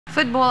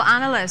Football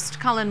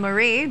analyst Colin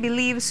Murray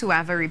believes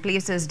whoever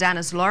replaces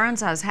Dennis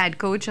Lawrence as head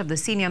coach of the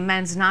senior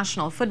men's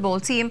national football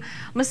team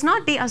must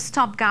not be a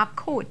stopgap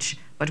coach,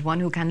 but one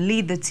who can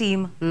lead the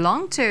team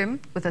long-term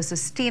with a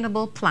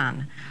sustainable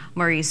plan.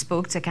 Murray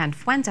spoke to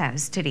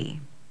Fuentes today.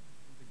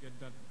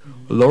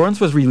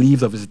 Lawrence was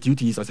relieved of his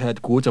duties as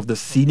head coach of the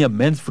senior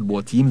men's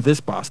football team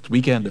this past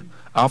weekend,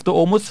 after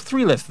almost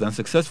 3 less than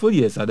successful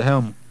years at the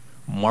helm.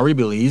 Murray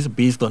believes,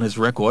 based on his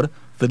record,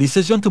 the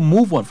decision to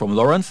move on from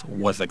Lawrence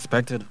was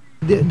expected.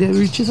 There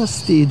reaches a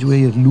stage where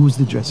you lose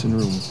the dressing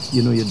room.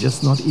 You know, you're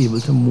just not able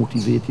to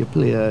motivate your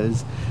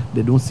players.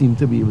 They don't seem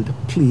to be able to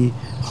play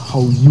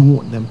how you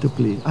want them to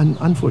play. And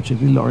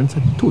unfortunately, Lawrence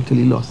had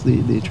totally lost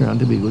the Trinidad and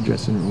Tobago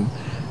dressing room.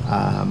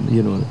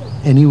 You know,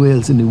 anywhere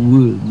else in the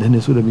world,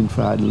 Dennis would have been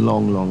fired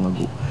long, long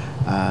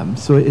ago.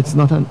 So it's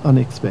not an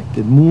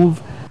unexpected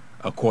move.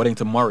 According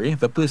to Murray,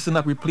 the person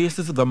that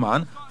replaces the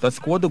man that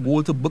scored the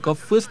goal to book a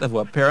first-ever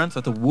appearance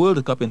at the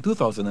World Cup in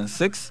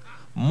 2006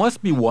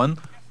 must be one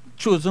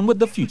chosen with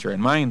the future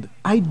in mind.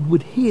 I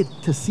would hate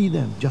to see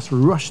them just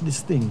rush this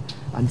thing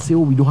and say, oh,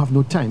 we don't have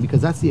no time,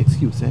 because that's the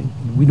excuse, eh?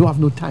 We don't have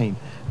no time.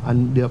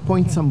 And they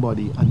appoint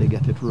somebody and they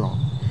get it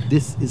wrong.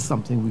 This is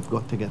something we've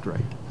got to get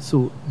right.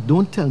 So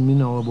don't tell me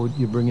now about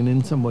you bringing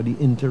in somebody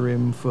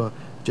interim for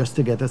just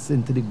to get us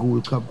into the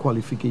Gold Cup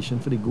qualification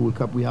for the Gold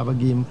Cup. We have a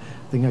game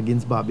thing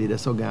against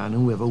Barbados or Ghana.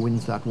 Whoever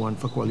wins that one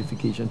for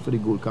qualification for the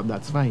Gold Cup,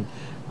 that's fine.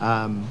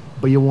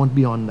 But you want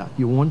beyond that.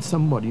 You want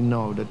somebody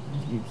now that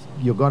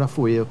you got a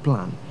 4-year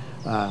plan,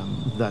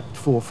 that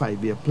 4 or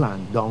 5-year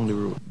plan down the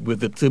road. With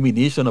the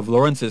termination of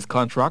Lawrence's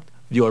contract,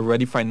 the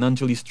already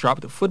financially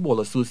strapped Football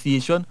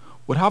Association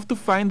would have to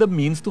find the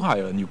means to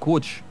hire a new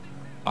coach.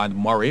 And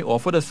Murray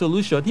offered a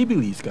solution he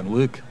believes can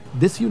work.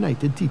 This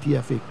United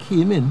TTFA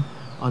came in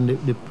on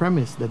the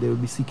premise that they will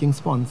be seeking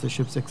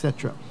sponsorships,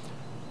 etc.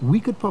 We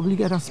could probably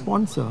get a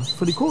sponsor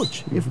for the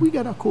coach. If we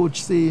get a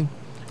coach, say,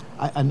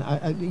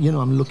 you know,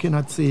 I'm looking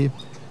at, say,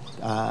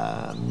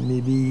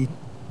 maybe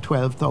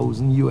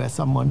 12,000 US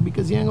a month,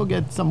 because you ain't gonna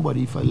get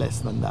somebody for less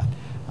than that,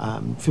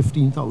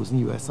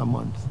 15,000 US a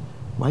month.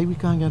 Why we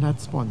can't get that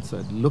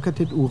sponsored? Look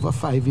at it over a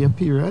 5-year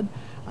period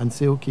and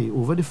say, okay,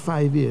 over the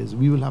 5 years,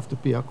 we will have to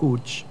pay a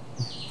coach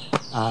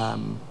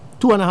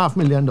 $2.5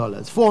 million,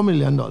 $4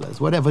 million,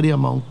 whatever the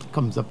amount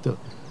comes up to,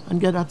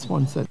 and get that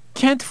sponsored.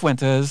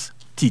 Fuentes,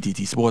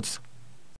 TTT Sports.